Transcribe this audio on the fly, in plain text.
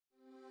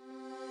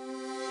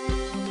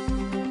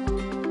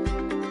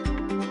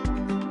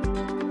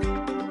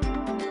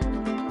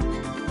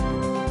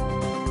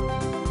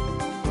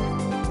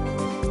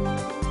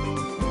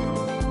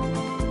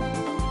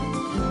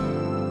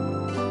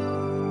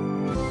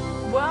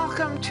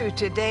Welcome to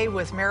Today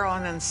with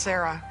Marilyn and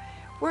Sarah.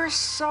 We're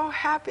so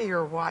happy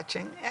you're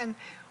watching, and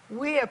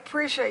we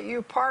appreciate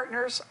you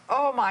partners.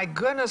 Oh my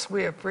goodness,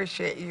 we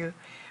appreciate you.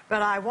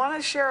 But I want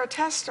to share a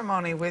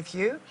testimony with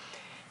you.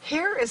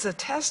 Here is a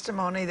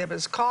testimony that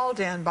was called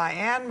in by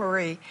Anne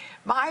Marie.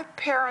 My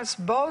parents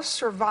both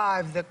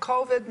survived the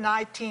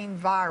COVID-19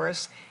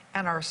 virus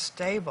and are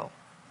stable.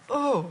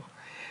 Oh,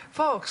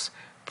 folks,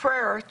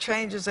 prayer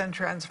changes and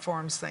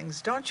transforms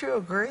things. Don't you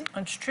agree?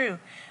 It's true.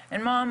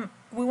 And Mom,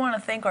 we want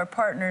to thank our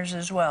partners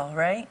as well,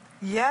 right?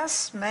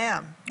 Yes,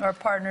 ma'am. Our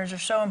partners are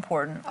so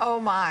important. Oh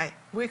my,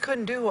 we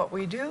couldn't do what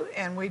we do,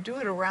 and we do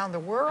it around the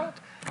world.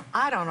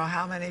 I don't know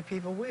how many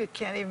people, we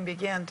can't even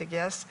begin to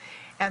guess.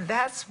 And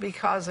that's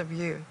because of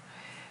you,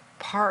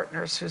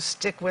 partners who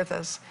stick with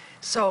us.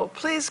 So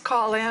please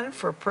call in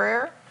for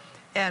prayer.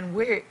 And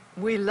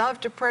we love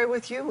to pray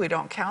with you. We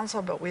don't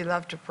counsel, but we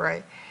love to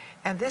pray.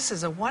 And this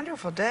is a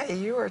wonderful day.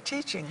 You are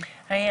teaching.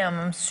 I am.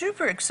 I'm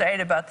super excited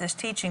about this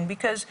teaching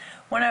because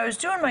when I was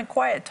doing my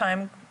quiet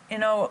time, you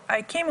know,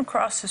 I came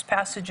across this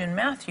passage in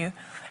Matthew,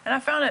 and I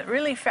found it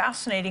really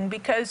fascinating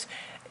because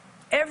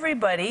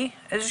everybody,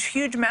 there's a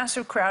huge,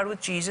 massive crowd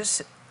with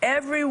Jesus.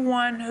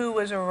 Everyone who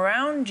was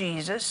around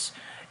Jesus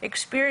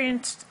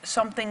experienced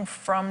something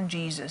from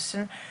Jesus.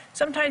 And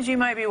sometimes you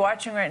might be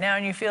watching right now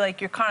and you feel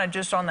like you're kind of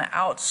just on the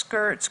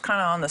outskirts,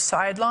 kind of on the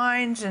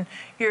sidelines, and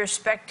you're a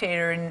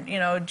spectator, and you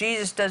know,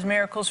 Jesus does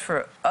miracles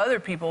for other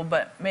people,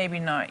 but maybe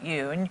not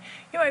you. And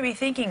you might be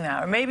thinking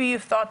that, or maybe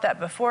you've thought that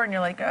before and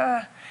you're like,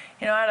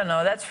 you know, I don't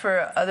know, that's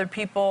for other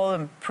people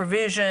and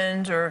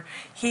provisions or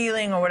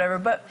healing or whatever.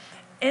 But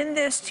in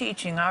this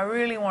teaching, I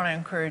really want to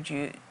encourage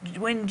you.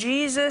 When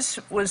Jesus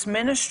was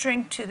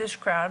ministering to this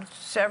crowd,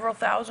 several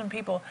thousand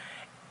people,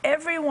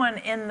 everyone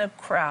in the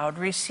crowd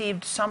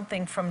received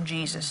something from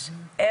Jesus.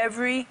 Mm-hmm.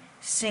 Every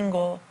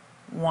single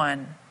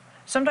one.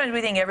 Sometimes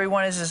we think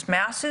everyone is as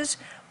masses,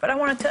 but I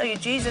want to tell you,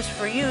 Jesus,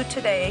 for you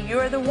today,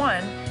 you're the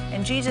one,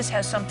 and Jesus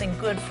has something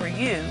good for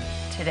you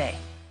today.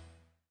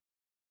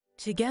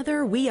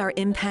 Together, we are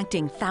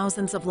impacting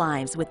thousands of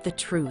lives with the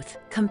truth,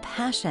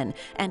 compassion,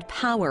 and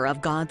power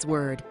of God's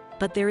Word.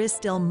 But there is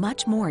still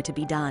much more to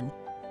be done.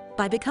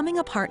 By becoming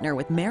a partner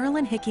with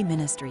Marilyn Hickey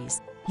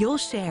Ministries, you'll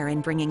share in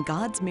bringing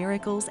God's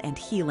miracles and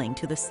healing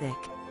to the sick,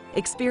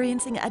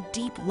 experiencing a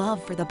deep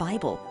love for the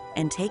Bible,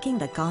 and taking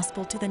the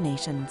gospel to the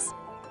nations.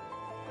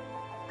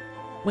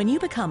 When you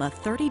become a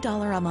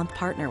 $30 a month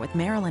partner with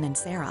Marilyn and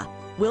Sarah,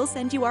 we'll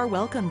send you our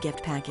welcome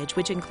gift package,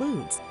 which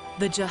includes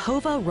the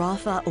Jehovah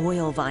Rapha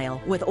oil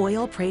vial with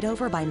oil prayed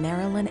over by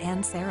Marilyn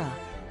and Sarah,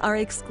 our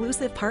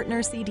exclusive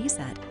partner CD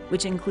set,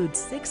 which includes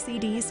 6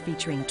 CDs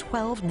featuring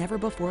 12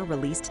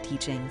 never-before-released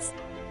teachings,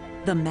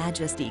 the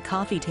Majesty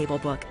coffee table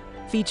book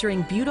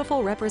featuring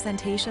beautiful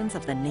representations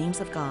of the names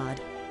of God,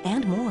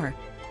 and more.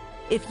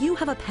 If you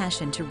have a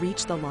passion to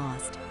reach the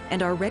lost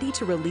and are ready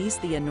to release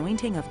the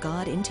anointing of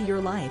God into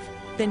your life,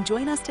 then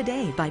join us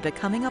today by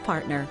becoming a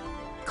partner.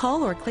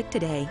 Call or click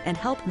today and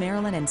help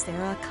Marilyn and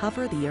Sarah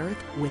cover the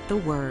earth with the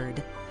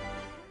Word.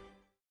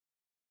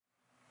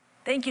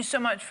 Thank you so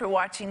much for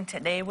watching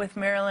Today with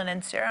Marilyn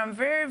and Sarah. I'm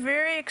very,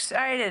 very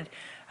excited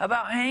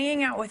about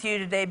hanging out with you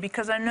today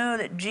because I know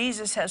that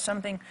Jesus has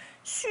something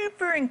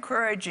super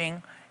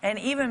encouraging and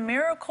even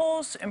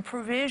miracles and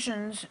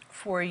provisions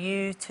for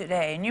you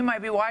today. And you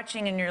might be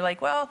watching and you're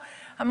like, well,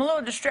 I'm a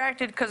little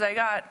distracted because I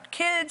got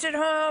kids at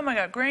home, I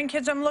got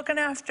grandkids I'm looking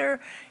after.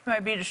 You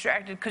might be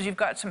distracted because you've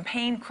got some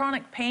pain,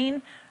 chronic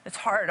pain. It's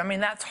hard. I mean,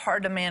 that's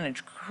hard to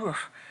manage.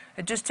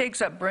 It just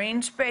takes up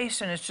brain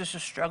space, and it's just a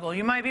struggle.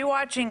 You might be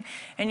watching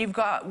and you've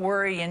got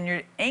worry and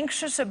you're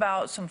anxious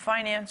about some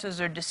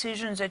finances or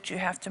decisions that you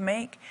have to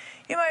make.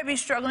 You might be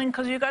struggling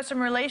because you've got some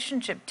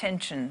relationship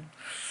tension,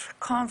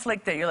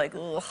 conflict that you're like,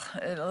 ugh,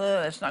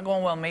 it's not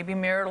going well, maybe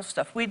marital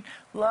stuff. We'd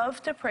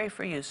love to pray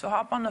for you. So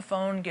hop on the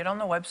phone, get on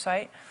the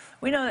website.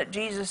 We know that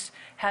Jesus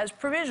has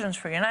provisions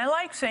for you. And I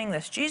like saying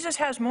this. Jesus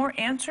has more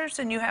answers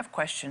than you have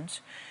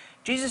questions.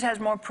 Jesus has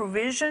more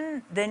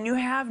provision than you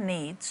have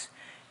needs.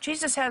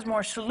 Jesus has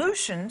more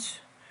solutions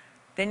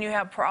than you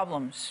have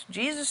problems.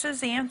 Jesus is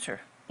the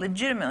answer.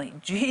 Legitimately,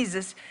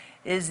 Jesus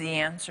is the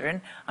answer. And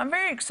I'm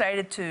very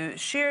excited to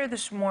share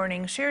this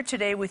morning, share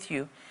today with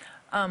you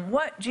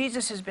what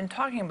Jesus has been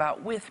talking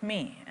about with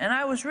me. And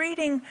I was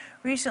reading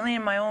recently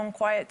in my own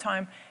quiet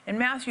time in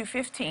Matthew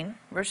 15,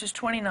 verses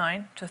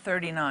 29 to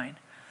 39.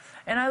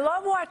 And I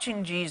love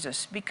watching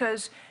Jesus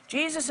because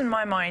Jesus, in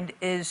my mind,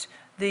 is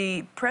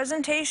the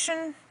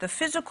presentation, the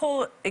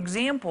physical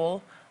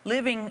example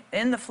living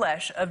in the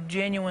flesh of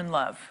genuine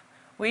love.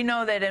 We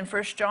know that in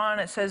 1 John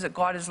it says that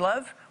God is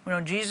love. We know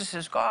Jesus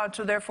is God,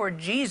 so therefore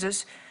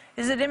Jesus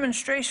is a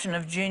demonstration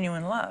of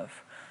genuine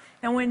love.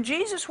 And when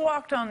Jesus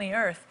walked on the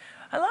earth,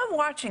 I love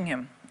watching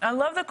him. I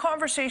love the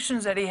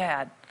conversations that he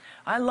had.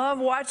 I love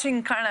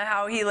watching kind of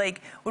how he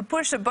would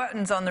push the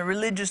buttons on the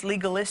religious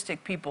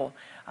legalistic people.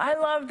 I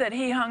love that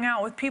he hung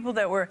out with people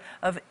that were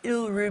of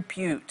ill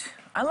repute.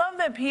 I love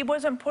that he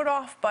wasn't put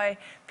off by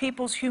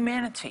people's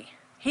humanity.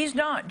 He's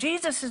not.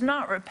 Jesus is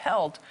not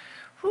repelled.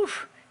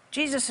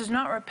 Jesus is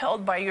not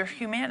repelled by your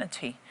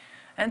humanity.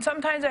 And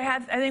sometimes I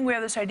think we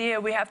have this idea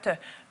we have to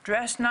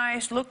dress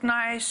nice, look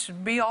nice,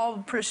 be all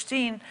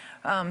pristine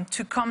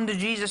to come to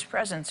Jesus'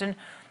 presence. And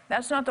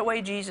that's not the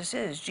way Jesus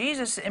is.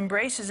 Jesus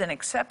embraces and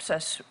accepts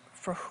us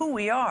for who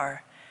we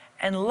are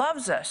and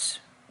loves us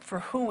for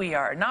who we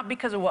are, not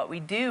because of what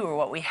we do or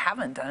what we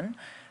haven't done,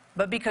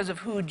 but because of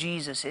who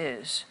Jesus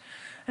is.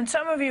 And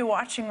some of you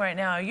watching right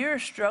now, you're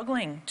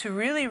struggling to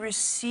really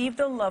receive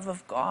the love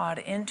of God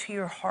into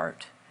your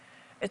heart.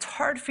 It's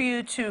hard for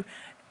you to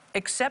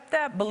accept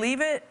that,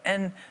 believe it,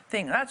 and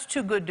think, that's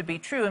too good to be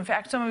true. In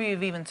fact, some of you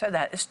have even said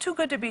that. It's too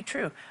good to be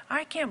true.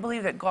 I can't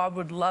believe that God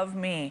would love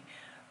me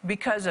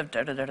because of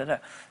da-da-da-da-da.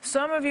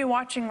 Some of you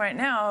watching right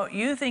now,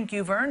 you think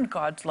you've earned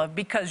God's love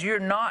because you're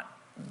not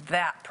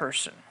that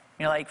person.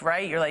 You're like,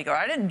 right? You're like, oh,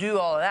 I didn't do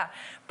all of that.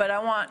 But I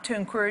want to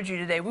encourage you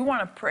today. We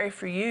want to pray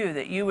for you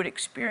that you would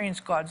experience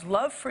God's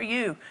love for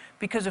you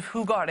because of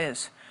who God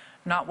is.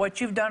 Not what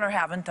you've done or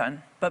haven't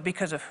done, but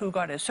because of who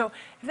God is. So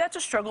if that's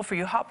a struggle for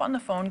you, hop on the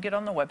phone, get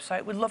on the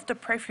website. We'd love to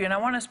pray for you. And I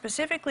want to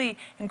specifically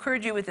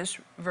encourage you with this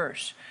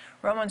verse.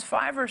 Romans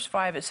 5, verse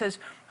 5, it says,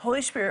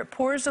 Holy Spirit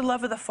pours the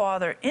love of the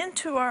Father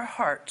into our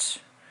hearts.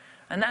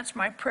 And that's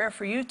my prayer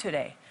for you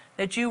today,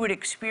 that you would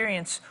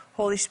experience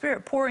Holy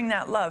Spirit pouring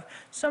that love.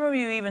 Some of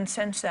you even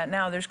sense that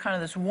now. There's kind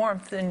of this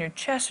warmth in your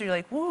chest. So you're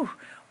like, woo,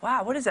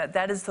 wow, what is that?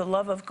 That is the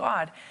love of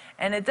God.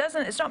 And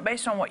it's not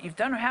based on what you've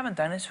done or haven't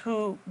done. It's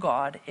who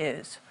God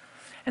is.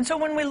 And so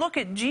when we look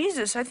at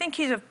Jesus, I think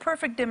he's a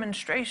perfect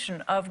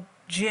demonstration of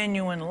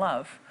genuine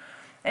love.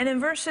 And in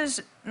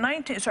verses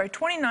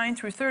 29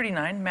 through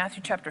 39,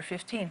 Matthew chapter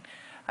 15,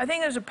 I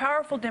think there's a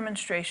powerful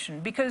demonstration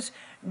because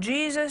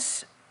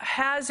Jesus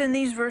has in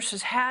these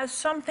verses has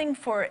something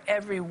for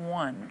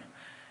everyone.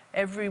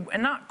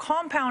 And not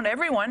compound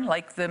everyone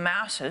like the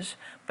masses,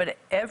 but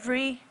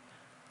everyone,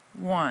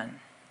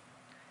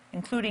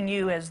 including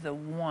you as the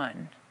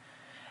one.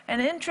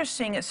 And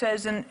interesting, it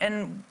says,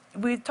 and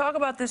we talk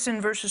about this in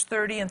verses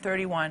 30 and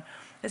 31,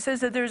 it says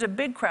that there's a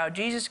big crowd.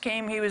 Jesus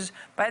came, he was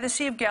by the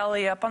Sea of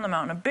Galilee up on the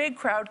mountain. A big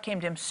crowd came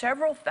to him,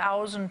 several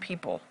thousand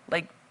people,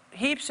 like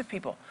heaps of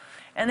people.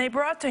 And they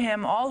brought to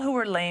him all who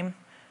were lame,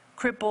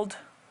 crippled,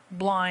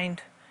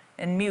 blind,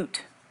 and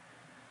mute.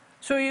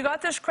 So you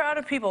got this crowd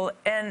of people,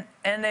 and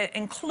it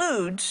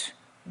includes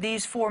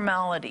these four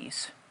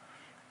maladies: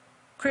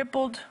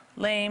 crippled,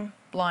 lame,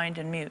 blind,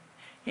 and mute.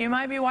 You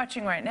might be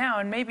watching right now,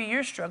 and maybe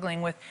you're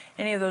struggling with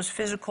any of those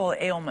physical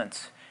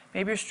ailments.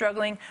 Maybe you're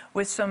struggling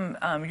with some,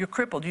 you're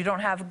crippled, you don't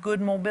have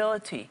good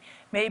mobility.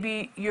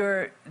 Maybe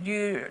you're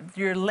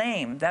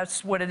lame.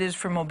 That's what it is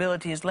for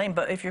mobility, is lame.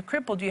 But if you're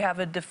crippled, you have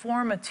a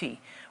deformity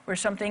where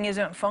something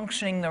isn't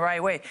functioning the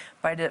right way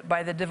by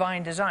the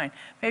divine design.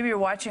 Maybe you're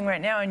watching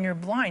right now and you're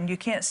blind. You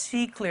can't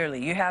see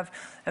clearly. You have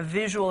a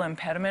visual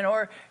impediment,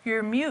 or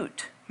you're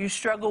mute. You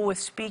struggle with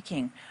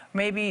speaking.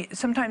 Maybe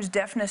sometimes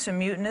deafness and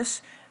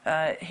muteness,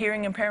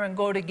 hearing impairment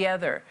go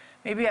together.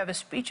 Maybe you have a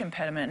speech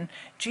impediment. And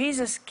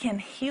Jesus can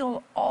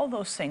heal all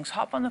those things.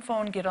 Hop on the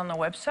phone, get on the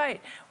website.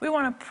 We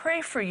want to pray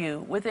for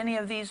you with any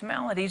of these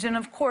maladies. And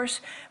of course,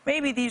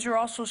 maybe these are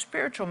also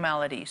spiritual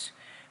maladies.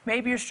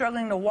 Maybe you're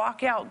struggling to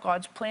walk out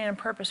God's plan and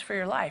purpose for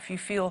your life. You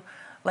feel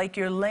like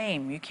you're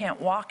lame. You can't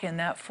walk in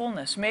that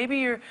fullness.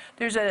 Maybe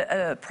there's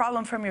a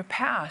problem from your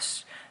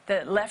past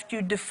that left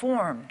you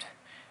deformed.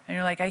 And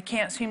you're like, I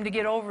can't seem to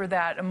get over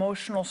that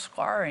emotional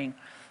scarring.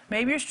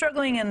 Maybe you're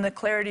struggling in the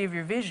clarity of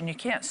your vision. You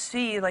can't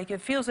see, like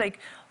it feels like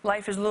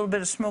life is a little bit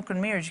of smoke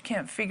and mirrors. You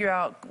can't figure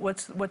out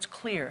what's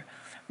clear.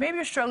 Maybe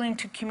you're struggling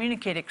to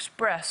communicate,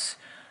 express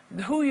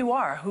who you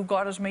are, who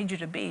God has made you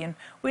to be. And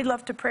we'd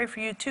love to pray for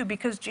you too,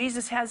 because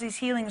Jesus has these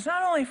healings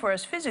not only for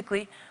us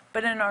physically,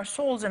 but in our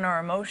souls, in our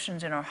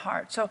emotions, in our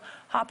hearts. So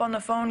hop on the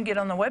phone, get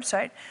on the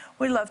website.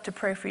 We'd love to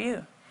pray for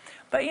you.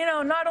 But you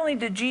know, not only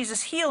did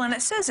Jesus heal, and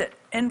it says it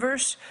in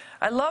verse,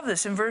 I love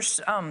this, in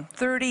verse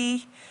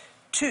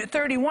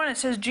 31, it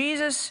says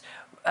Jesus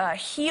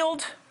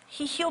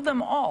he healed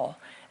them all.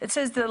 It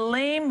says the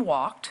lame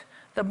walked,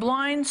 the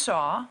blind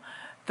saw,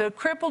 the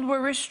crippled were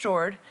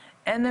restored,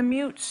 and the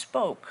mute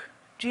spoke.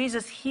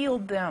 Jesus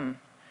healed them.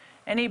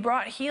 And he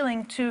brought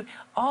healing to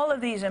all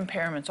of these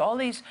impairments, all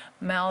these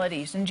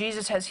maladies. And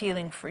Jesus has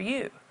healing for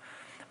you.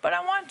 But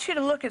I want you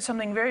to look at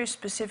something very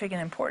specific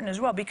and important as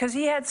well, because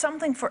he had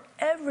something for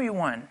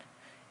everyone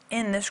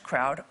in this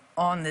crowd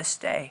on this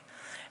day.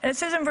 And it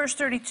says in verse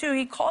 32,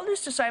 he called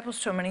his disciples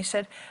to him and he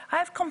said, I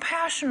have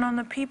compassion on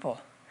the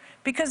people,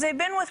 because they've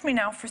been with me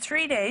now for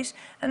 3 days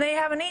and they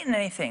haven't eaten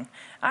anything.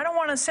 I don't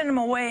want to send them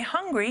away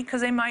hungry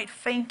because they might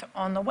faint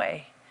on the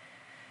way.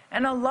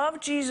 And I love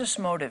Jesus'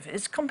 motive.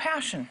 It's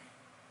compassion.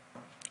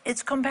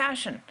 It's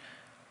compassion.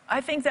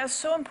 I think that's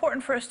so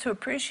important for us to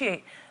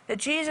appreciate, that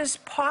Jesus'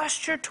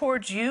 posture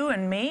towards you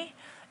and me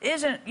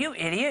isn't, you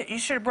idiot, you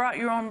should have brought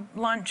your own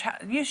lunch.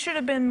 You should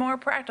have been more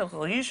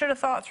practical. You should have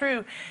thought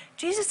through.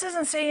 Jesus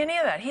doesn't say any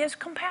of that. He has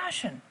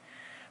compassion.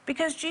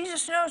 Because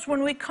Jesus knows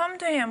when we come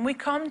to him, we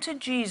come to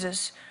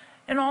Jesus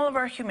in all of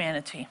our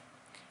humanity,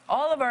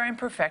 all of our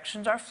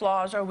imperfections, our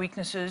flaws, our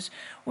weaknesses.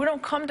 We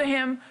don't come to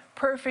him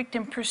perfect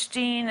and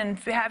pristine and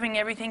having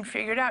everything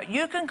figured out.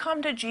 You can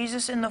come to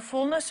Jesus in the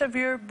fullness of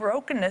your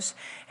brokenness,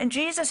 and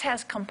Jesus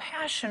has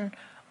compassion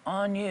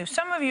on you.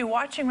 Some of you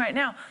watching right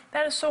now,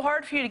 that is so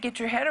hard for you to get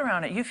your head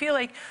around it. You feel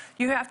like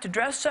you have to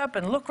dress up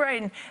and look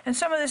right, and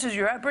some of this is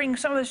your upbringing,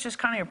 some of this is just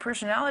kind of your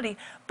personality,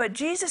 but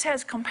Jesus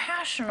has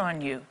compassion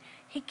on you.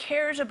 He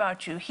cares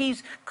about you.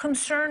 He's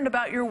concerned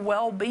about your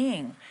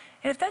well-being.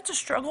 And if that's a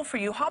struggle for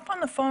you, hop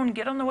on the phone,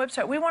 get on the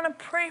website. We want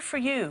to pray for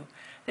you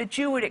that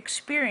you would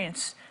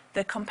experience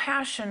the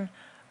compassion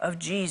of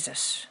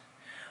Jesus.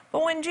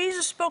 But when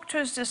Jesus spoke to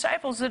his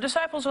disciples, the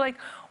disciples were like,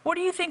 what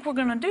do you think we're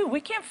going to do? We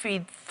can't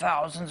feed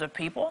thousands of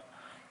people.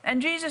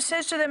 And Jesus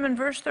says to them in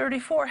verse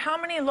 34, how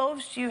many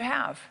loaves do you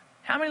have?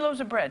 How many loaves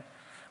of bread?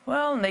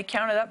 Well, and they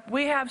counted up,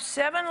 we have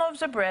 7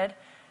 loaves of bread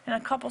and a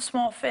couple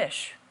small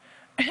fish.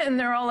 And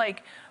they're all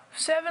like,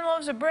 7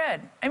 loaves of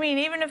bread. I mean,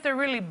 even if they're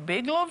really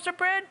big loaves of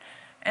bread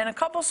and a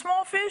couple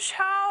small fish,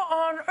 how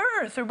on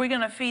earth are we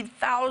going to feed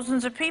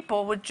thousands of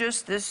people with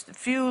just this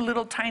few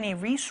little tiny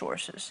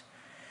resources?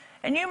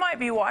 And you might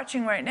be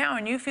watching right now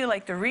and you feel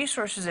like the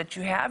resources that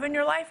you have in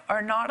your life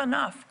are not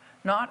enough,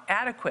 not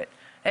adequate.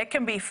 That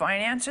can be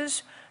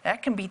finances,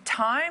 that can be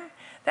time,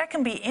 that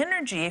can be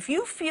energy. If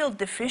you feel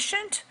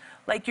deficient,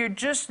 like you're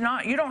just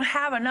not, you don't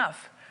have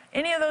enough,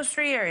 any of those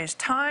 3 areas,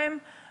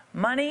 time,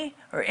 money,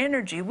 or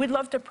energy, we'd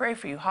love to pray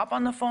for you. Hop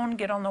on the phone,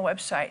 get on the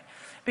website.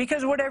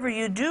 Because whatever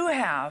you do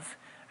have,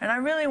 and I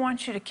really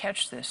want you to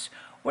catch this,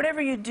 whatever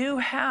you do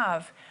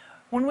have,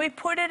 when we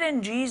put it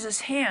in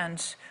Jesus'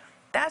 hands,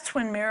 that's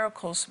when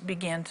miracles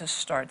begin to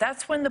start.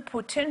 That's when the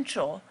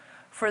potential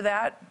for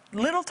that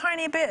little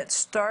tiny bit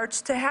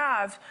starts to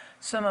have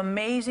some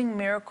amazing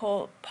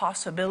miracle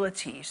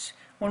possibilities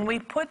when we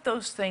put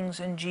those things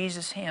in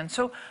Jesus' hands.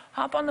 So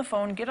hop on the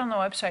phone, get on the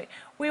website.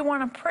 We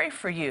want to pray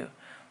for you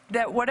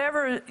that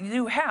whatever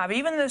you have,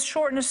 even the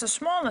shortness, the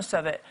smallness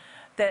of it,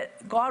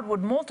 that God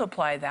would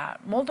multiply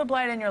that,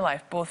 multiply it in your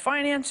life, both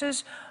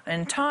finances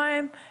and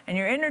time and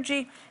your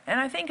energy, and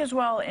I think as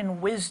well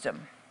in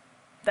wisdom.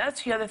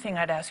 That's the other thing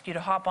I'd ask you to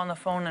hop on the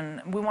phone,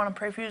 and we want to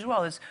pray for you as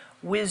well, is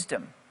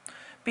wisdom.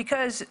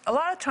 Because a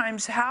lot of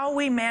times how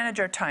we manage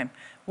our time,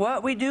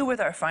 what we do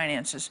with our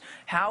finances,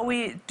 how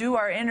we do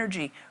our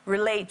energy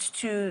relates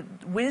to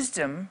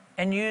wisdom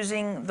and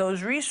using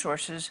those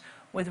resources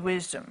with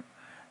wisdom.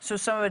 So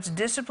some of it's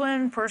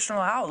discipline,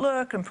 personal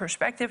outlook, and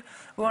perspective.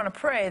 We want to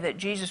pray that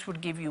Jesus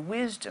would give you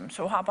wisdom.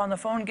 So hop on the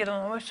phone, get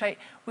on the website.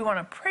 We want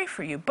to pray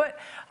for you. But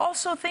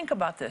also think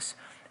about this.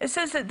 It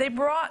says that they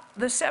brought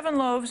the 7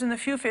 loaves and the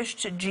few fish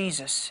to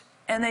Jesus,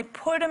 and they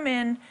put them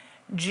in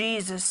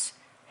Jesus'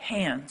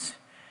 hands.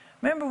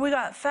 Remember, we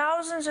got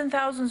thousands and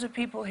thousands of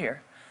people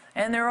here,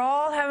 and they're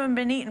all haven't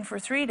been eaten for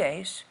 3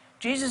 days.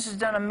 Jesus has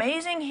done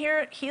amazing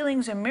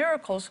healings and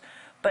miracles,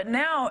 but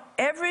now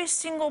every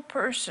single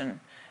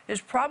person is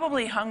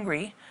probably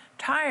hungry,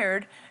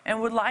 tired, and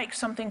would like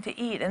something to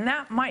eat. And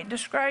that might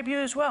describe you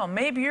as well.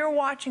 Maybe you're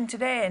watching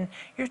today and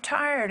you're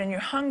tired and you're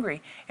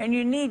hungry and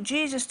you need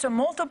Jesus to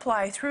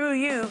multiply through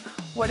you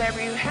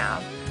whatever you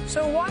have.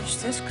 So watch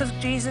this, because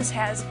Jesus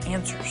has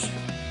answers.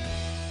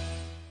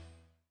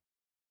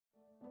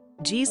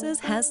 Jesus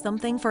has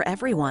something for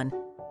everyone.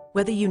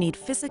 Whether you need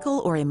physical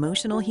or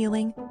emotional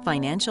healing,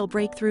 financial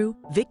breakthrough,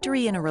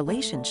 victory in a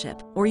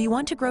relationship, or you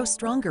want to grow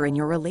stronger in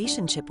your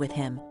relationship with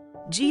Him,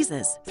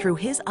 Jesus, through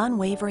His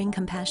unwavering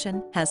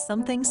compassion, has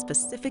something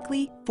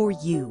specifically for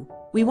you.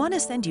 We want to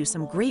send you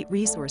some great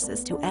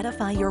resources to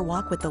edify your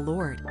walk with the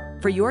Lord.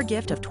 For your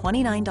gift of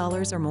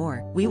 $29 or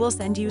more, we will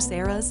send you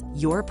Sarah's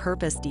Your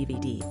Purpose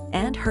DVD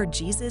and her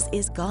Jesus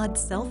is God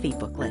selfie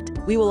booklet.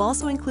 We will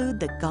also include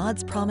the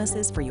God's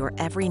Promises for Your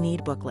Every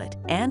Need booklet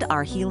and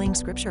our Healing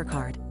Scripture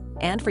card.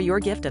 And for your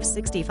gift of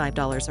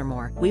 $65 or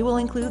more, we will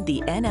include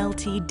the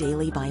NLT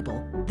Daily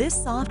Bible. This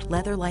soft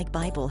leather-like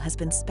Bible has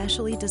been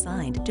specially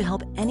designed to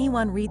help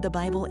anyone read the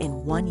Bible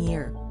in 1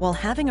 year, while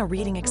having a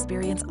reading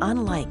experience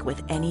unlike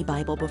with any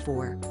Bible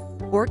before.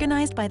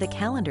 Organized by the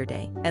calendar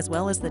day, as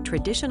well as the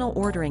traditional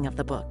ordering of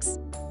the books,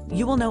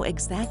 you will know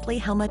exactly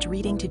how much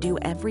reading to do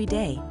every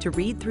day to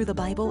read through the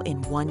Bible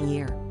in 1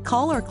 year.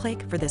 Call or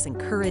click for this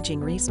encouraging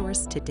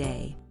resource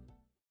today.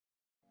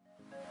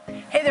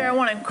 Hey there, I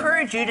want to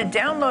encourage you to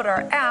download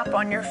our app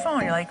on your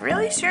phone. You're like,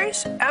 really?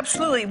 Serious?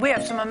 Absolutely. We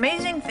have some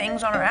amazing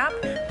things on our app,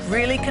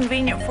 really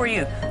convenient for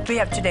you. We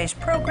have today's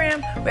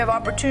program. We have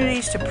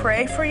opportunities to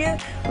pray for you.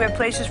 We have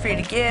places for you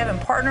to give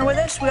and partner with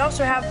us. We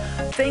also have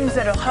things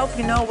that will help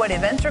you know what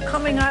events are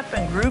coming up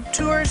and group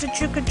tours that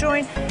you could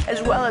join,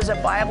 as well as a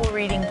Bible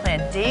reading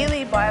plan,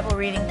 daily Bible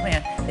reading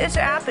plan. This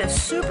app is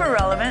super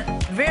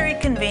relevant, very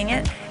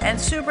convenient, and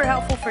super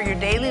helpful for your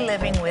daily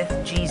living with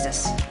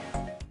Jesus.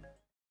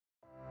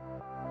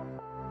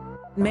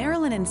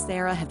 Marilyn and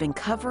Sarah have been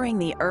covering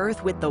the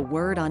earth with the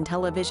Word on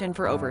television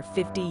for over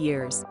 50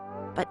 years.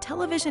 But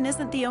television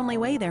isn't the only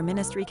way their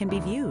ministry can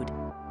be viewed.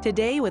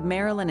 Today with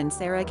Marilyn and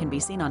Sarah can be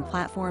seen on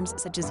platforms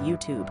such as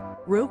YouTube,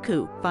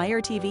 Roku,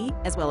 Fire TV,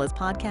 as well as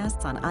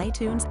podcasts on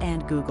iTunes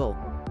and Google.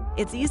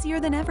 It's easier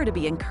than ever to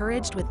be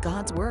encouraged with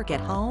God's work at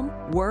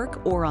home,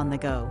 work, or on the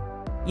go.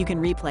 You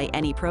can replay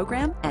any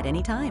program at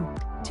any time.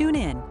 Tune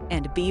in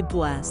and be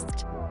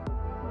blessed.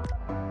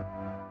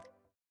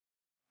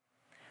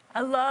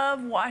 I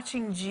love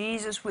watching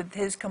Jesus with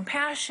his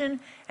compassion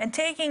and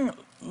taking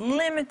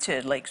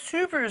limited, like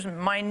super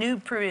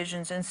minute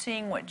provisions and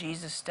seeing what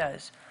Jesus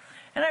does.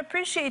 And I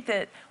appreciate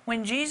that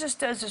when Jesus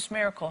does this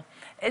miracle,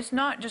 it's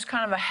not just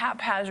kind of a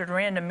haphazard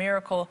random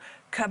miracle,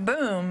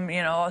 kaboom,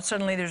 you know,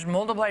 suddenly there's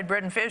multiplied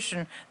bread and fish,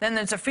 and then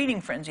there's a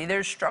feeding frenzy.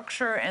 There's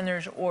structure and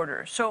there's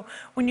order. So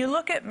when you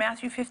look at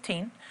Matthew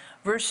 15,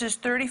 verses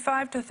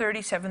 35 to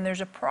 37,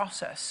 there's a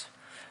process.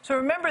 So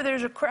remember,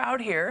 there's a crowd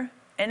here,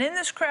 and in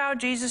this crowd,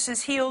 Jesus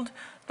has healed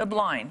the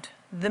blind,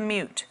 the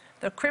mute,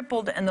 the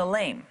crippled, and the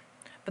lame.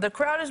 But the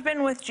crowd has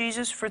been with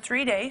Jesus for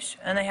 3 days,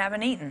 and they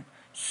haven't eaten.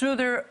 So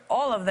they're,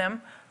 all of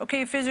them,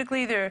 okay,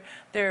 physically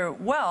they're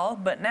well,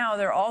 but now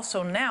they're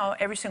also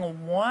every single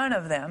one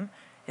of them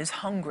is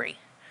hungry.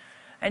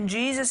 And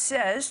Jesus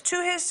says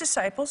to his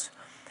disciples,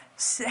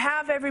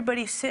 have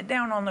everybody sit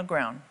down on the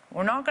ground.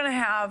 We're not going to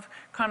have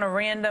kind of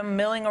random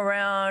milling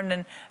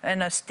around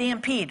and a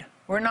stampede.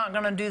 We're not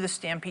going to do the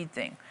stampede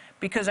thing,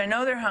 because I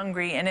know they're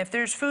hungry, and if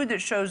there's food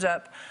that shows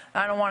up,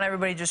 I don't want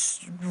everybody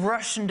just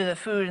rushing to the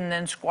food and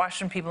then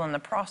squashing people in the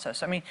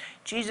process. I mean,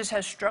 Jesus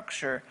has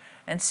structure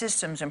and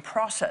systems and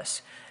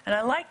process. And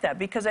I like that,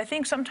 because I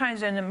think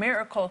sometimes in a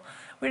miracle,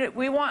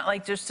 we want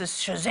like just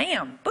this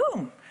shazam,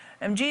 boom.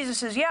 And Jesus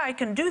says, yeah, I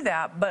can do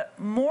that, but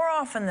more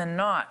often than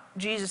not,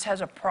 Jesus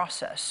has a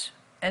process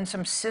and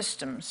some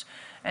systems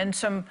and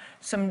some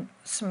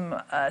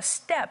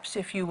steps,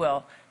 if you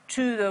will,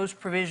 to those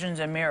provisions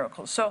and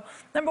miracles. So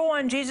number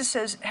one, Jesus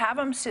says, have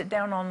them sit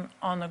down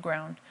on the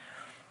ground.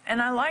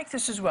 And I like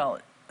this as well.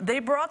 They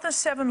brought the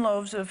 7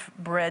 loaves of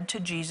bread to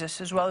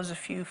Jesus, as well as a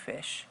few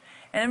fish.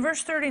 And in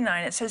verse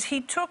 39, it says,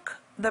 he took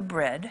the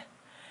bread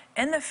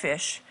and the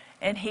fish,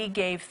 and he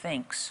gave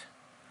thanks.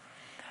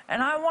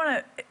 And I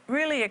want to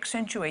really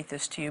accentuate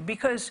this to you,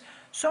 because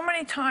so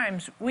many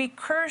times we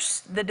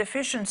curse the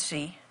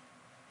deficiency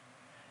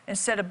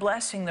instead of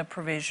blessing the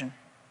provision,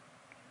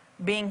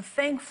 being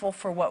thankful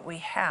for what we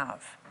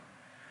have.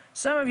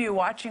 Some of you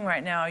watching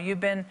right now, you've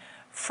been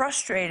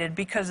frustrated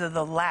because of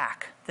the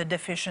lack, the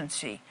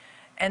deficiency.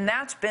 And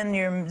that's been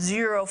your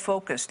zero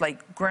focus,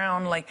 like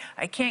ground, like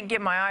I can't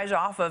get my eyes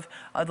off of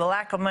the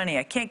lack of money.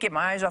 I can't get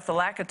my eyes off the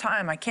lack of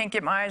time. I can't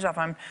get my eyes off,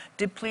 I'm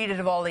depleted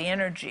of all the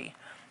energy.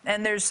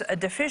 And there's a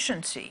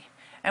deficiency.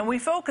 And we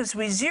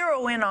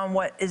zero in on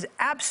what is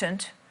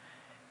absent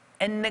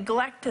and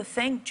neglect to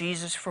thank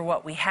Jesus for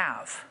what we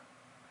have.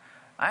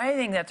 I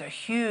think that's a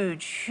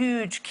huge,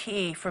 huge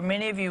key for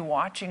many of you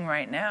watching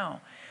right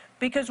now.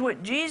 Because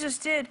what Jesus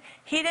did,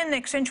 he didn't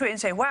accentuate and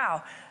say,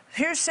 wow,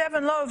 here's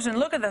 7 loaves and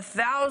look at the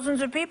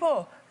thousands of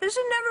people. This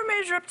will never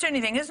measure up to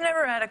anything. It's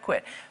never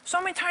adequate.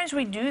 So many times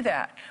we do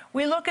that.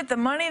 We look at the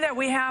money that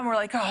we have and we're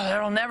like, oh,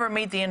 that'll never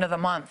meet the end of the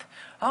month.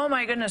 Oh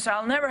my goodness,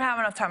 I'll never have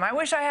enough time. I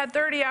wish I had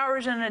 30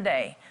 hours in a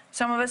day.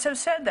 Some of us have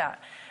said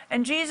that.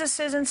 And Jesus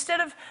says,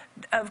 instead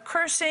of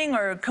cursing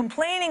or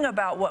complaining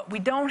about what we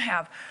don't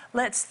have,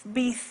 let's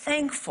be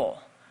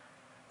thankful.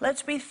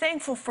 Let's be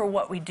thankful for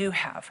what we do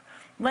have.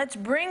 Let's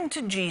bring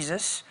to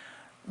Jesus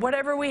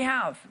whatever we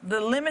have,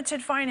 the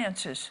limited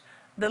finances,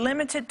 the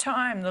limited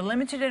time,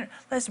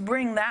 let's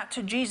bring that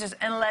to Jesus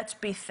and let's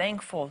be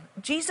thankful.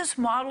 Jesus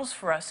models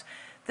for us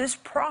this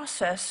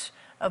process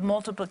of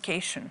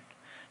multiplication.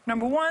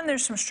 Number one,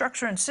 there's some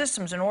structure and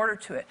systems in order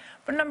to it.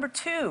 But number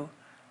two,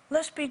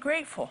 let's be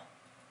grateful.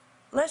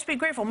 Let's be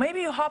grateful. Maybe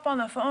you hop on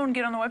the phone,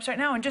 get on the website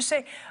now and just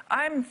say,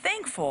 I'm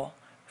thankful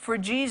for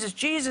Jesus.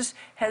 Jesus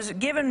has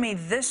given me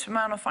this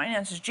amount of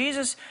finances.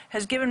 Jesus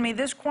has given me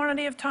this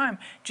quantity of time.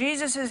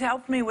 Jesus has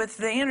helped me with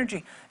the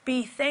energy.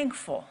 Be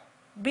thankful.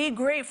 Be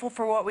grateful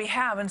for what we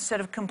have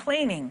instead of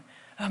complaining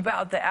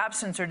about the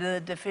absence or the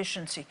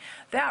deficiency.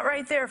 That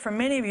right there, for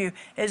many of you,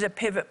 is a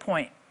pivot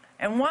point.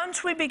 And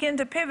once we begin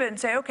to pivot and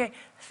say, okay,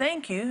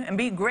 thank you, and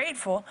be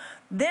grateful,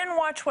 then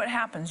watch what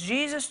happens.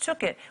 Jesus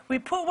took it. We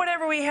put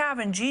whatever we have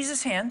in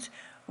Jesus' hands.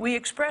 We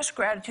express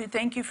gratitude.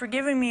 Thank you for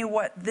giving me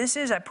what this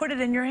is. I put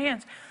it in your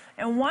hands.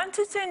 And once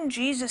it's in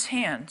Jesus'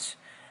 hands,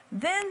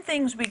 then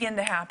things begin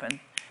to happen.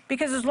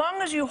 Because as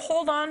long as you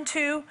hold on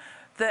to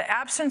the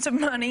absence of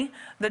money,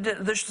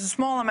 the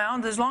small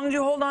amount, as long as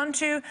you hold on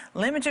to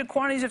limited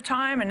quantities of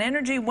time and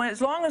energy,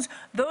 as long as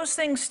those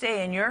things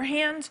stay in your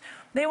hands,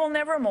 they will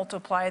never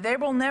multiply. They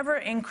will never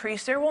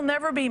increase. There will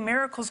never be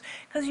miracles,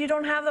 because you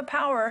don't have the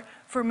power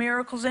for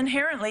miracles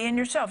inherently in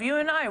yourself. You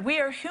and I, we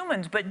are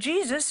humans, but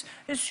Jesus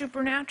is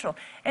supernatural.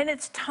 And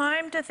it's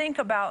time to think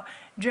about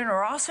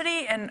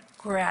generosity and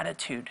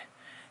gratitude.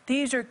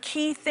 These are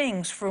key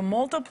things for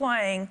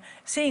multiplying,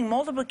 seeing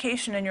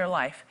multiplication in your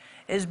life,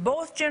 is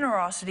both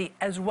generosity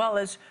as well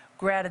as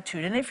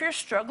gratitude. And if you're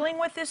struggling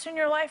with this in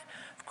your life,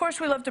 of course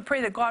we love to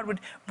pray that God would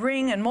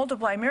bring and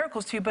multiply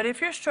miracles to you, but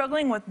if you're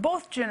struggling with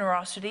both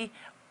generosity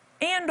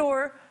and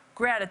or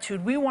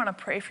gratitude, we want to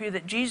pray for you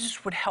that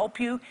Jesus would help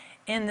you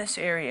in this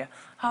area.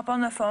 Hop on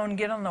the phone,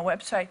 get on the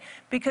website,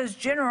 because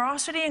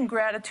generosity and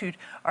gratitude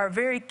are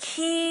very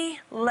key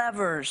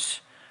levers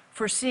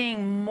for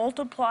seeing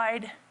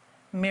multiplied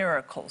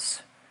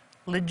miracles,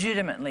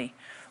 legitimately.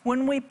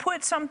 When we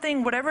put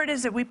something, whatever it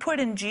is that we put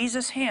in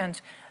Jesus'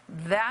 hands,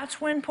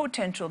 that's when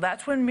potential,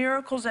 that's when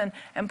miracles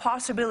and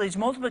possibilities,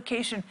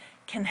 multiplication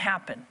can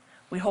happen.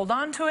 We hold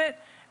on to it,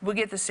 we'll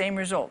get the same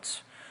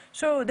results.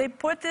 So they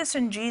put this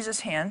in Jesus'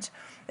 hands.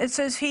 It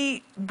says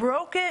he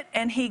broke it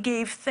and he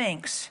gave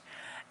thanks.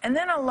 And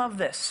then I love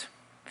this.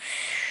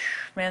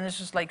 Man, this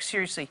is like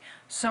seriously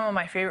some of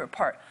my favorite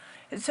part.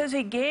 It says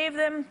he gave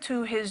them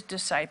to his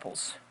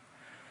disciples.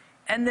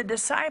 And the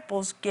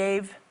disciples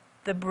gave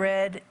the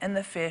bread and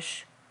the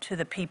fish to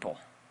the people.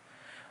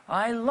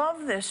 I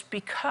love this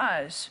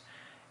because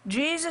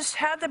Jesus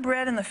had the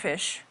bread and the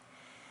fish.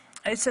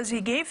 It says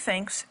he gave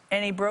thanks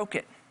and he broke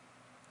it.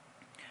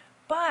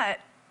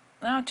 But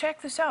now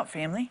check this out,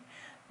 family.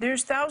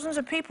 There's thousands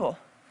of people.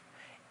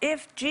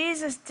 If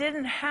Jesus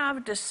didn't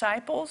have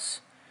disciples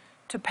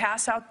to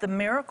pass out the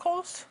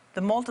miracles,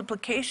 the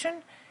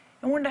multiplication,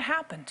 it wouldn't have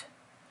happened.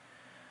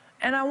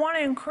 And I want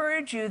to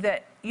encourage you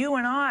that you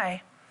and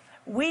I,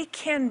 we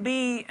can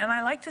be, and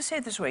I like to say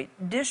it this way,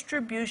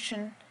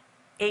 distribution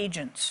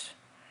agents.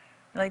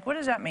 Like, what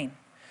does that mean?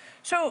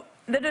 So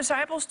the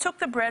disciples took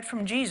the bread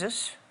from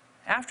Jesus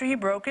after he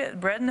broke it, the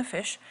bread and the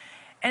fish,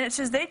 and it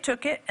says they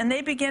took it and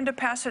they began to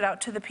pass it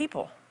out to the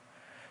people.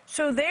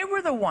 So they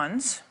were the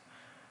ones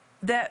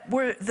that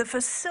were the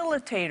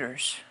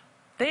facilitators.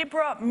 They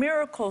brought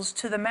miracles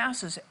to the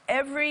masses.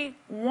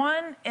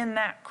 Everyone in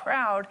that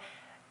crowd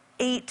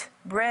ate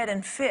bread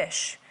and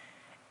fish.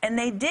 And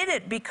they did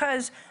it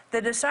because the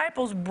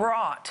disciples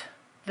brought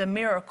the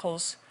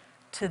miracles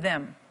to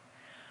them.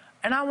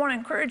 And I want to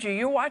encourage you,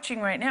 you're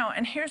watching right now,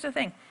 and here's the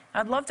thing.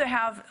 I'd love to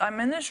have,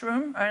 I'm in this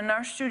room, in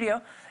our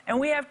studio, and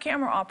we have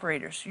camera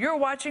operators. You're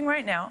watching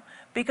right now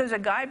because a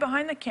guy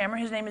behind the camera,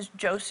 his name is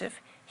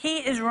Joseph, he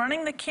is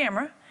running the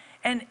camera,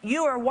 and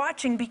you are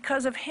watching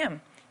because of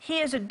him. He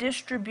is a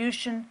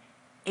distribution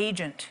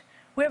agent.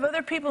 We have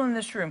other people in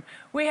this room.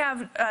 We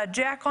have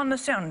Jack on the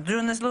sound,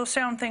 doing this little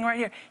sound thing right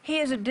here. He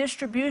is a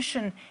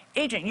distribution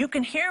agent. You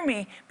can hear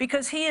me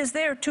because he is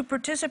there to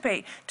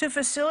participate, to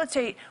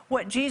facilitate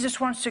what Jesus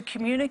wants to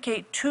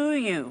communicate to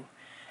you.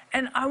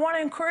 And I want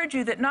to encourage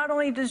you that not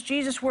only does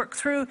Jesus work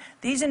through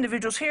these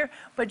individuals here,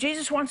 but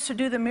Jesus wants to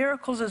do the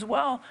miracles as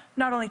well,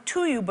 not only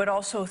to you, but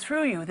also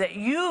through you, that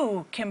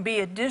you can be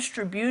a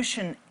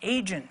distribution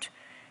agent.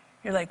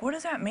 You're like, what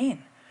does that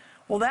mean?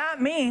 Well,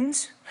 that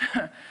means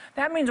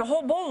a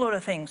whole boatload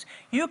of things.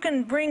 You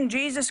can bring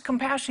Jesus'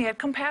 compassion. He had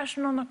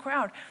compassion on the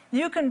crowd.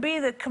 You can be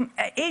the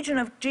agent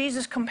of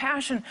Jesus'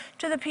 compassion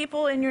to the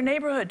people in your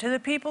neighborhood, to the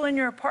people in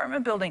your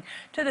apartment building,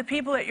 to the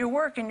people at your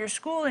work, in your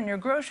school, in your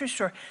grocery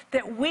store.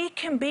 That we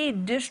can be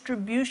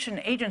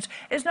distribution agents.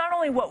 It's not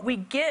only what we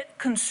get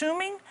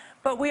consuming,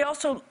 but we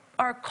also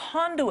are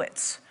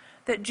conduits.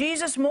 That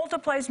Jesus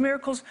multiplies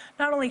miracles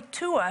not only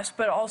to us,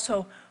 but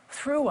also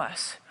through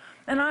us.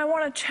 And I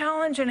want to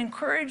challenge and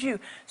encourage you.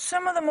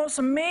 Some of the most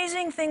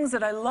amazing things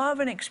that I love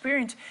and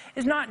experience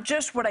is not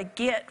just what I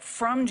get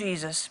from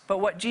Jesus, but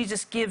what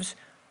Jesus gives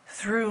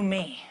through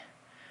me.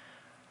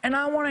 And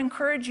I want to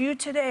encourage you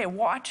today,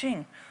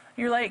 watching.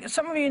 You're like,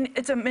 some of you,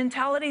 it's a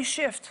mentality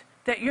shift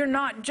that you're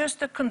not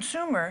just a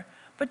consumer,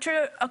 but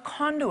you're a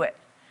conduit.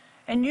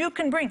 And you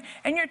can bring,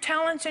 and your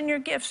talents and your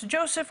gifts.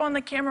 Joseph on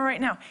the camera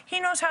right now, he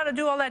knows how to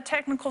do all that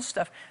technical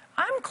stuff.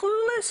 I'm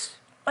clueless.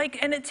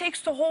 And it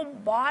takes the whole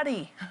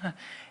body.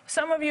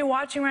 Some of you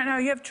watching right now,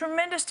 you have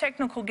tremendous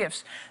technical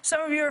gifts. Some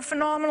of you are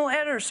phenomenal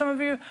editors. Some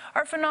of you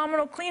are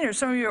phenomenal cleaners.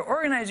 Some of you are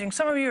organizing.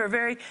 Some of you are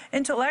very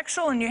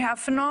intellectual and you have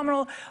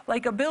phenomenal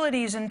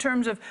abilities in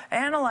terms of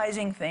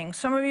analyzing things.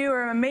 Some of you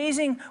are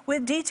amazing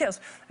with details.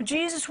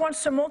 Jesus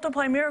wants to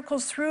multiply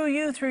miracles through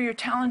you, through your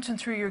talents and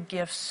through your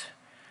gifts.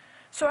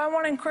 So I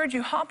want to encourage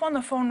you, hop on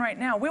the phone right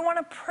now. We want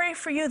to pray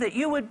for you that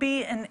you would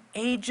be an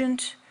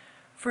agent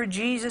for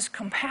Jesus'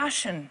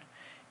 compassion,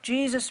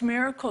 Jesus'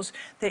 miracles,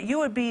 that you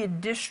would be a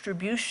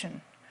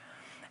distribution.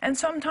 And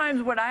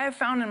sometimes what I have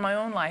found in my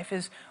own life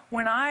is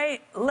when I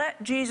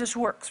let Jesus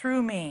work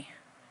through me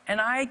and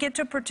I get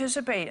to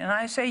participate and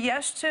I say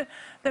yes to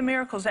the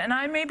miracles, and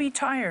I may be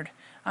tired,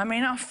 I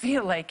may not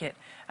feel like it,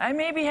 I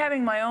may be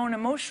having my own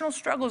emotional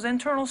struggles,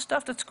 internal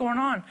stuff that's going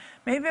on,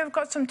 maybe I've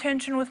got some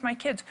tension with my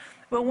kids,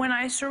 but when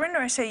I surrender,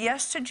 I say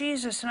yes to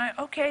Jesus and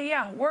okay,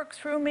 yeah, work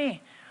through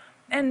me.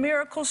 And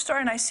miracles start,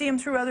 and I see them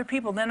through other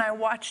people. Then I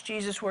watch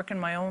Jesus work in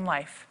my own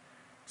life.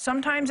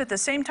 Sometimes at the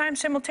same time,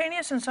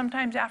 simultaneous, and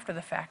sometimes after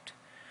the fact.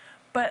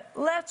 But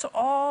let's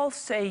all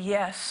say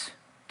yes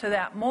to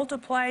that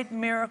multiplied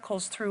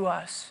miracles through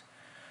us,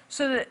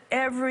 so that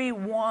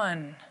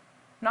everyone,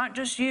 not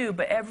just you,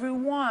 but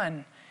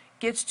everyone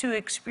gets to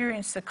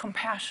experience the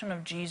compassion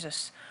of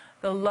Jesus,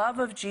 the love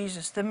of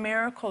Jesus, the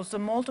miracles, the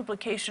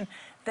multiplication,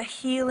 the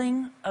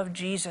healing of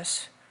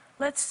Jesus.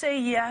 Let's say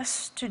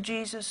yes to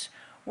Jesus,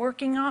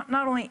 working out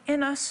not only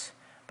in us,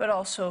 but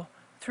also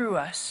through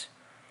us.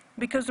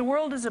 Because the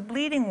world is a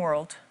bleeding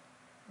world,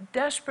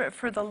 desperate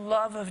for the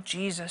love of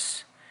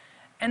Jesus.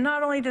 And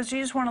not only does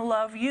Jesus want to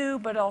love you,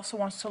 but also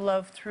wants to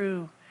love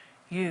through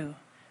you.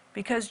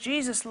 Because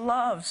Jesus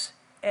loves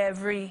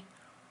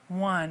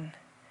everyone,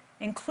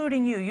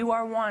 including you. You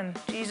are one.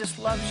 Jesus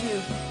loves you.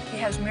 He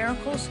has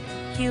miracles,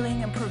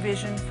 healing, and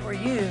provision for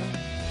you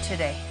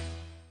today.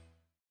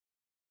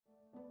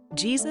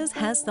 Jesus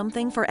has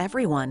something for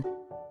everyone.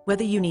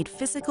 Whether you need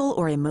physical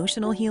or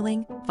emotional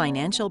healing,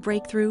 financial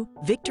breakthrough,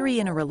 victory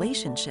in a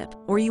relationship,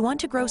 or you want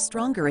to grow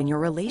stronger in your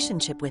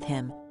relationship with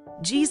Him,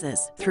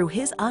 Jesus, through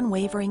His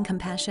unwavering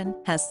compassion,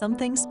 has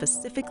something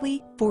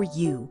specifically for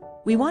you.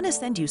 We want to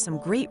send you some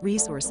great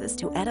resources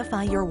to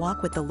edify your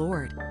walk with the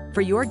Lord.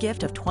 For your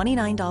gift of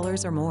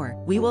 $29 or more,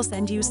 we will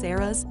send you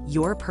Sarah's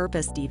Your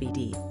Purpose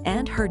DVD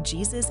and her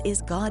Jesus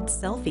is God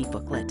selfie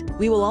booklet.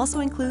 We will also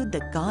include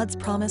the God's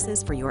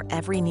Promises for Your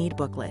Every Need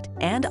booklet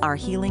and our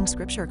Healing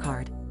Scripture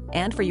card.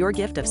 And for your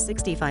gift of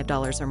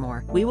 $65 or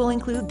more, we will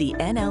include the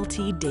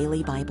NLT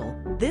Daily Bible.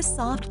 This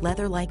soft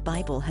leather-like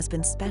Bible has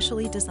been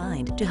specially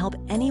designed to help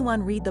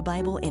anyone read the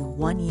Bible in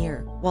 1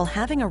 year, while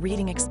having a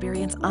reading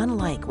experience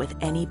unlike with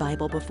any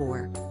Bible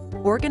before.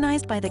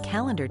 Organized by the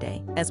calendar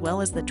day, as well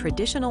as the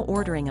traditional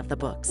ordering of the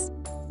books,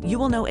 you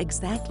will know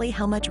exactly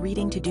how much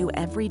reading to do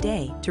every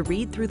day to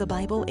read through the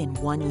Bible in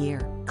 1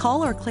 year.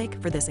 Call or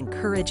click for this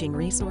encouraging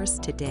resource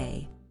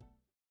today.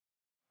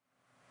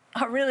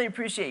 I really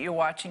appreciate you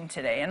watching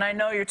today, and I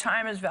know your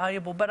time is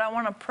valuable, but I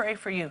want to pray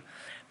for you,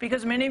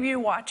 because many of you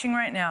watching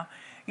right now,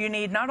 you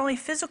need not only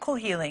physical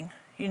healing,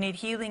 you need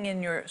healing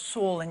in your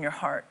soul and your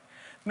heart.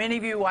 Many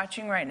of you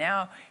watching right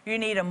now, you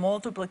need a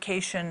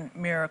multiplication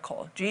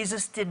miracle.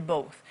 Jesus did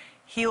both,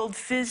 healed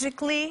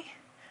physically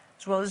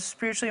as well as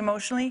spiritually,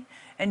 emotionally,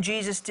 and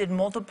Jesus did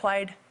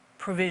multiplied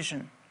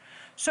provision.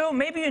 So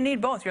maybe you need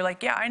both. You're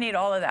like, yeah, I need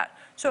all of that.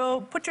 So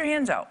put your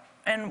hands out,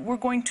 and we're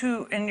going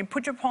to, and you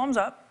put your palms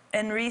up,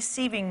 in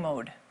receiving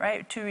mode,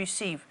 right, to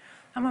receive.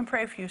 I'm going to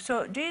pray for you.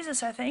 So,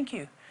 Jesus, I thank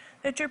you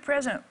that you're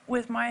present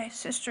with my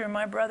sister and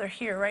my brother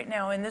here right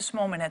now in this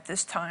moment at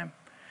this time.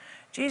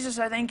 Jesus,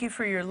 I thank you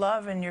for your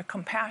love and your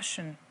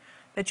compassion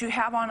that you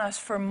have on us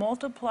for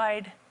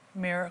multiplied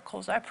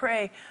miracles. I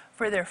pray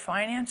for their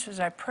finances.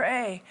 I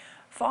pray,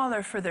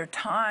 Father, for their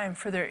time,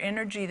 for their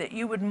energy, that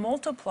you would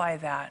multiply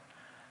that.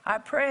 I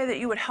pray that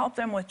you would help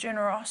them with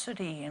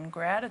generosity and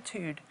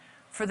gratitude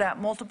for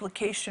that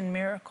multiplication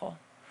miracle.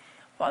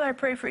 Father, I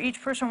pray for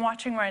each person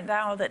watching right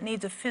now that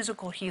needs a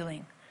physical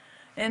healing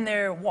in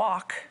their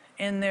walk,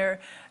 in the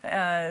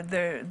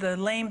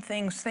lame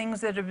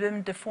things that have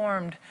been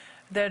deformed,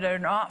 that are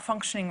not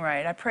functioning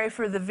right. I pray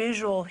for the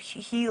visual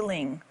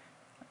healing.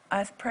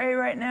 I pray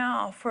right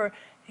now for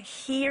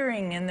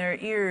hearing in their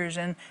ears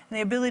and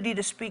the ability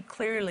to speak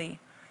clearly.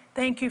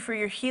 Thank you for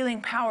your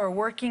healing power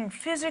working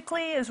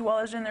physically as well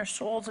as in their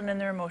souls and in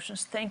their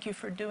emotions. Thank you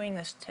for doing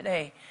this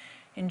today.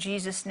 In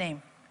Jesus'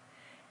 name,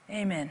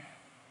 amen.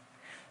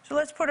 So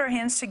let's put our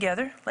hands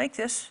together like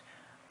this,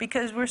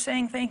 because we're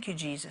saying thank you,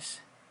 Jesus.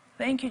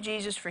 Thank you,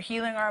 Jesus, for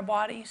healing our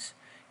bodies,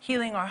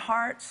 healing our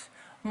hearts,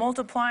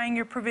 multiplying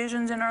your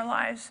provisions in our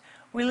lives.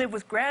 We live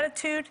with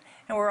gratitude,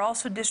 and we're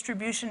also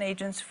distribution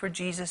agents for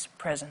Jesus'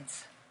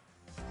 presence.